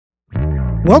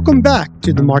Welcome back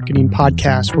to the Marketing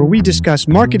Podcast, where we discuss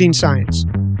marketing science,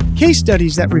 case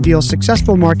studies that reveal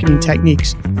successful marketing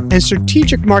techniques, and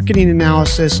strategic marketing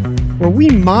analysis, where we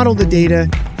model the data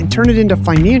and turn it into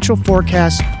financial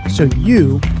forecasts so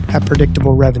you have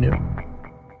predictable revenue.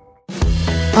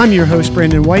 I'm your host,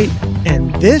 Brandon White,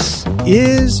 and this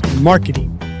is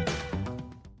Marketing.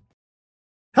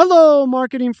 Hello,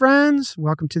 marketing friends.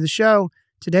 Welcome to the show.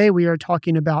 Today we are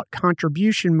talking about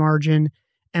contribution margin,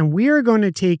 and we are going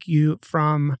to take you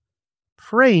from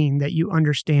praying that you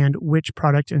understand which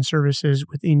product and services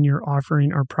within your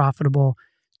offering are profitable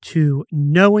to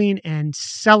knowing and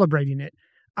celebrating it.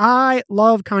 I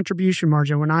love contribution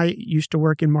margin. When I used to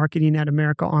work in marketing at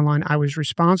America Online, I was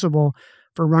responsible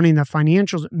for running the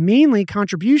financials, mainly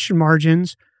contribution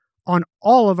margins on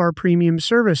all of our premium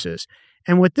services.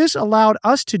 And what this allowed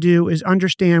us to do is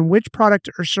understand which product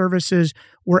or services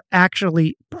were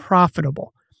actually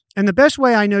profitable. And the best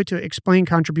way I know to explain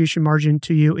contribution margin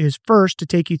to you is first to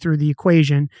take you through the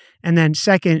equation, and then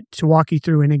second to walk you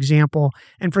through an example.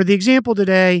 And for the example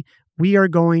today, we are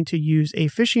going to use a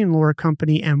fishing lure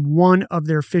company and one of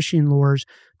their fishing lures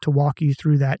to walk you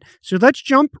through that. So let's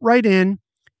jump right in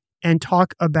and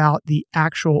talk about the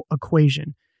actual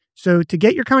equation. So to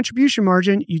get your contribution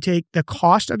margin, you take the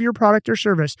cost of your product or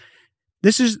service.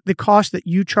 This is the cost that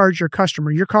you charge your customer.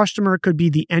 Your customer could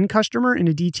be the end customer in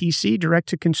a DTC, direct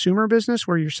to consumer business,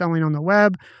 where you're selling on the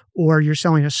web, or you're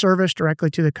selling a service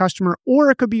directly to the customer, or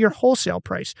it could be your wholesale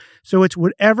price. So it's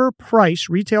whatever price,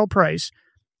 retail price,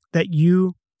 that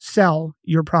you sell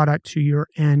your product to your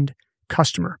end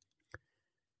customer.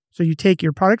 So you take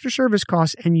your product or service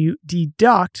costs and you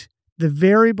deduct the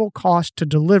variable cost to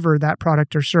deliver that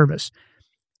product or service.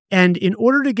 And in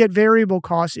order to get variable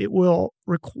costs, it will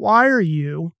require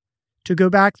you to go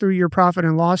back through your profit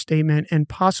and loss statement and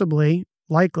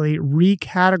likely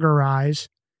recategorize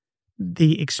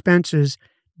the expenses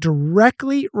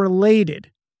directly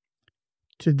related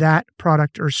to that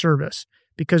product or service.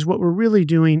 Because what we're really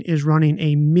doing is running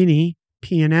a mini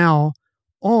P&L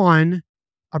on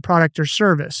a product or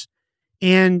service.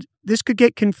 And this could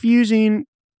get confusing.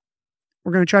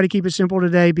 We're going to try to keep it simple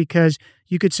today because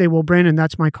you could say, well, Brandon,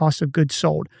 that's my cost of goods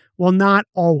sold. Well, not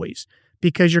always,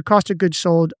 because your cost of goods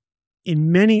sold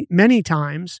in many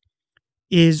times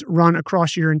is run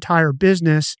across your entire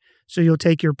business. So you'll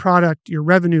take your product, your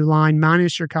revenue line,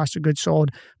 minus your cost of goods sold,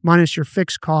 minus your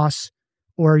fixed costs,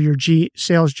 or your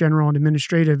sales, general, and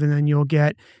administrative, and then you'll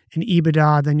get an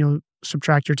EBITDA, then you'll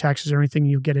subtract your taxes or anything,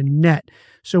 and you'll get a net.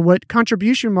 So what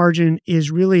contribution margin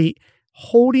is really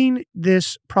holding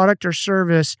this product or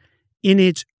service in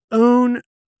its own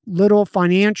little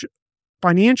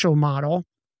financial model,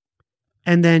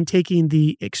 and then taking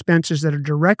the expenses that are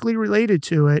directly related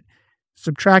to it,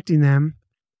 subtracting them,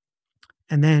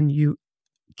 and then you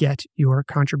get your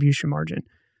contribution margin.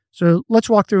 So let's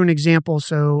walk through an example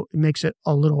so it makes it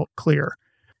a little clearer.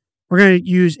 We're going to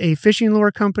use a fishing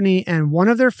lure company and one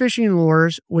of their fishing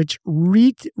lures, which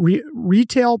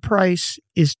retail price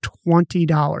is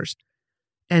 $20.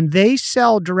 And they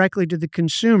sell directly to the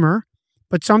consumer,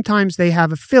 but sometimes they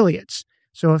have affiliates.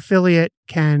 So affiliate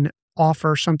can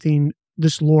offer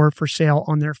this lure for sale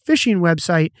on their fishing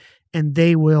website, and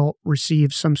they will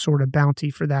receive some sort of bounty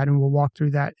for that. And we'll walk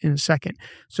through that in a second.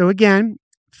 So again,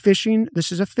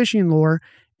 this is a fishing lure,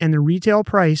 and the retail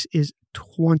price is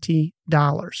 $20.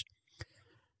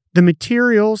 The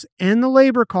materials and the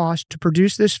labor cost to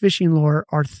produce this fishing lure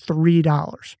are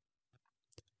 $3.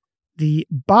 The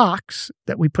box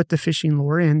that we put the fishing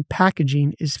lure in,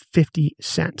 packaging, is 50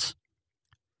 cents.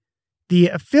 The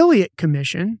affiliate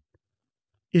commission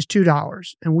is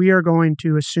 $2. And we are going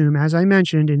to assume, as I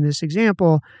mentioned in this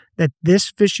example, that this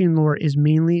fishing lure is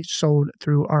mainly sold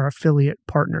through our affiliate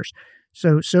partners.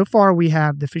 So far we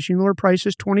have the fishing lure price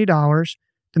is $20.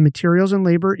 The materials and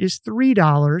labor is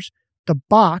 $3. The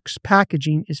box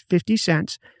packaging is 50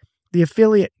 cents. The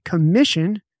affiliate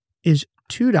commission is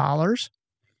 $2.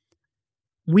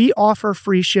 We offer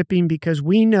free shipping because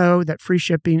we know that free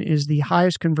shipping is the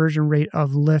highest conversion rate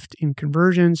of lift in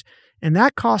conversions, and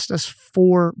that cost us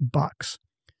 $4.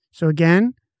 So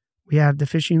again, we have the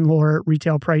fishing lure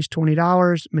retail price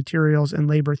 $20, materials and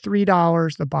labor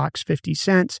 $3, the box 50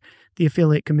 cents, the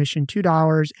affiliate commission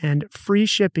 $2, and free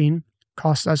shipping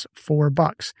costs us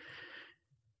 $4.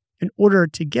 In order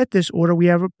to get this order, we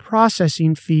have a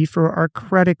processing fee for our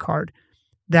credit card.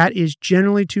 That is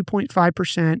generally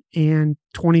 2.5% and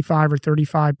 25 or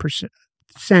 35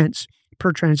 cents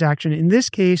per transaction. In this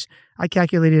case, I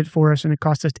calculated it for us and it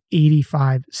cost us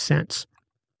 85 cents.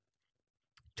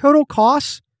 Total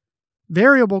costs,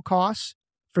 variable costs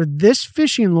for this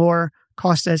fishing lure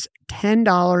cost us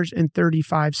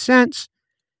 $10.35.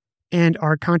 and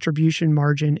our contribution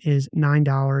margin is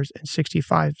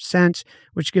 $9.65,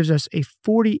 which gives us a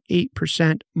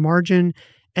 48% margin.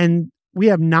 And we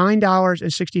have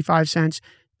 $9.65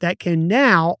 that can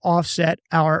now offset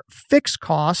our fixed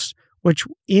costs, which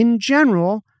in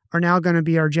general are now going to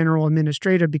be our general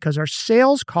administrative, because our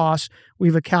sales costs,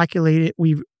 we've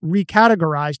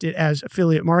recategorized it as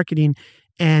affiliate marketing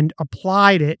and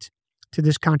applied it to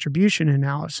this contribution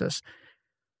analysis.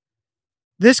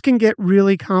 This can get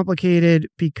really complicated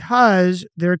because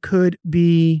there could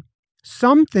be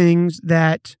some things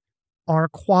that are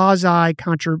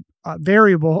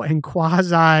variable and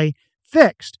quasi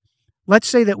fixed. Let's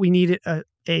say that we needed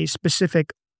a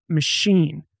specific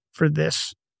machine for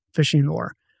this fishing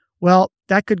lure. Well,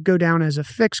 that could go down as a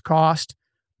fixed cost,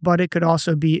 but it could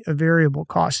also be a variable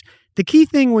cost. The key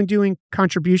thing when doing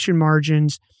contribution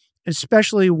margins,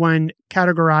 especially when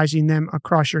categorizing them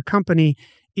across your company,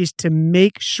 is to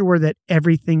make sure that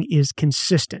everything is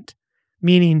consistent.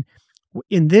 Meaning,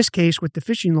 in this case, with the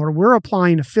fishing lure, we're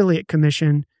applying affiliate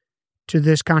commission to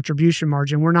this contribution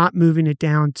margin. We're not moving it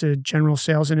down to general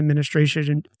sales and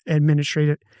administrative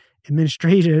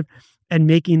and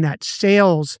making that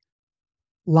sales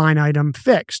line item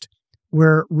fixed.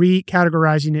 We're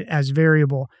recategorizing it as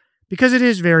variable because it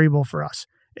is variable for us.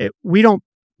 We don't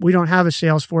have a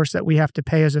sales force that we have to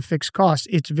pay as a fixed cost.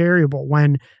 It's variable.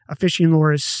 When a fishing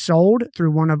lure is sold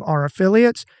through one of our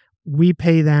affiliates, we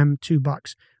pay them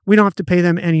 $2. We don't have to pay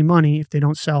them any money if they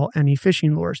don't sell any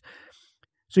fishing lures.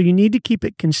 So you need to keep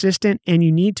it consistent, and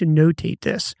you need to notate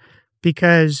this,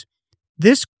 because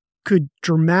this could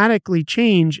dramatically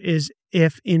change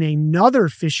if in another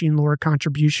fishing lure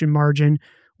contribution margin,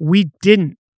 we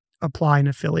didn't apply an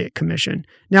affiliate commission.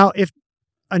 Now, if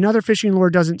another fishing lure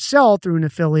doesn't sell through an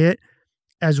affiliate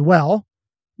as well,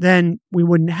 then we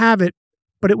wouldn't have it,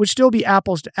 but it would still be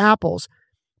apples to apples.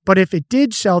 But if it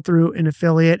did sell through an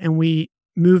affiliate and we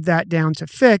move that down to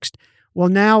fixed, well,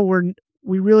 now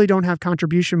we really don't have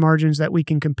contribution margins that we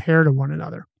can compare to one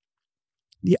another.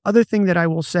 The other thing that I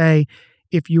will say,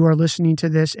 if you are listening to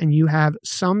this and you have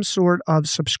some sort of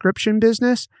subscription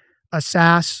business, a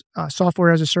SaaS,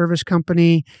 software as a service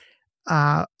company,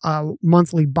 a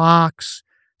monthly box,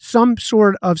 some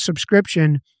sort of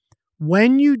subscription,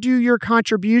 when you do your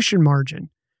contribution margin,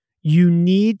 you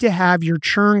need to have your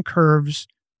churn curves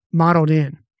modeled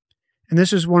in. And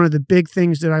this is one of the big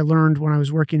things that I learned when I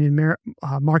was working in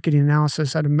marketing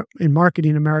analysis at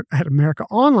America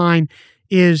Online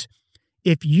is,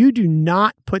 if you do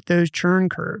not put those churn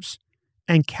curves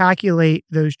and calculate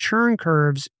those churn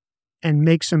curves and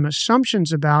make some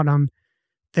assumptions about them,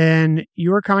 then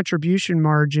your contribution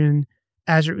margin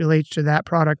as it relates to that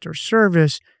product or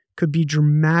service could be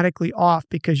dramatically off,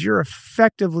 because you're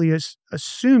effectively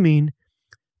assuming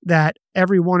that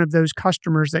every one of those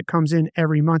customers that comes in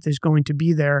every month is going to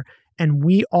be there. And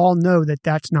we all know that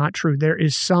that's not true. There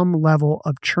is some level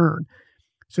of churn.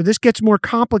 So this gets more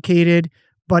complicated,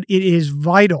 but it is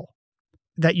vital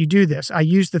that you do this. I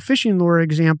use the fishing lure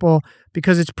example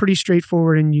because it's pretty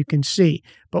straightforward and you can see.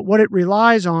 But what it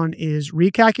relies on is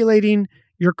recalculating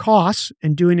your costs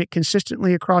and doing it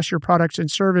consistently across your products and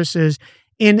services.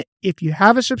 And if you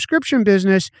have a subscription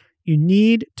business, you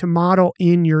need to model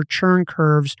in your churn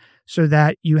curves so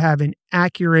that you have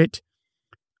accurate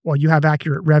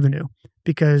revenue,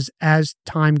 because as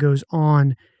time goes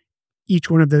on, each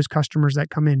one of those customers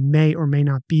that come in may or may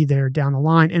not be there down the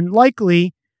line, and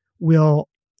likely will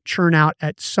churn out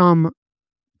at some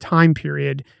time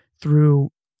period through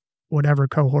whatever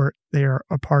cohort they are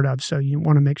a part of. So you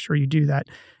want to make sure you do that.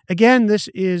 Again, this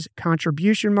is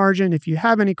contribution margin. If you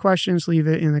have any questions, leave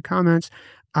it in the comments.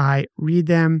 I read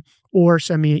them, or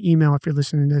send me an email if you're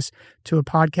listening to this to a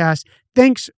podcast.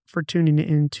 Thanks for tuning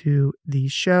into the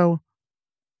show.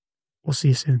 We'll see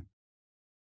you soon.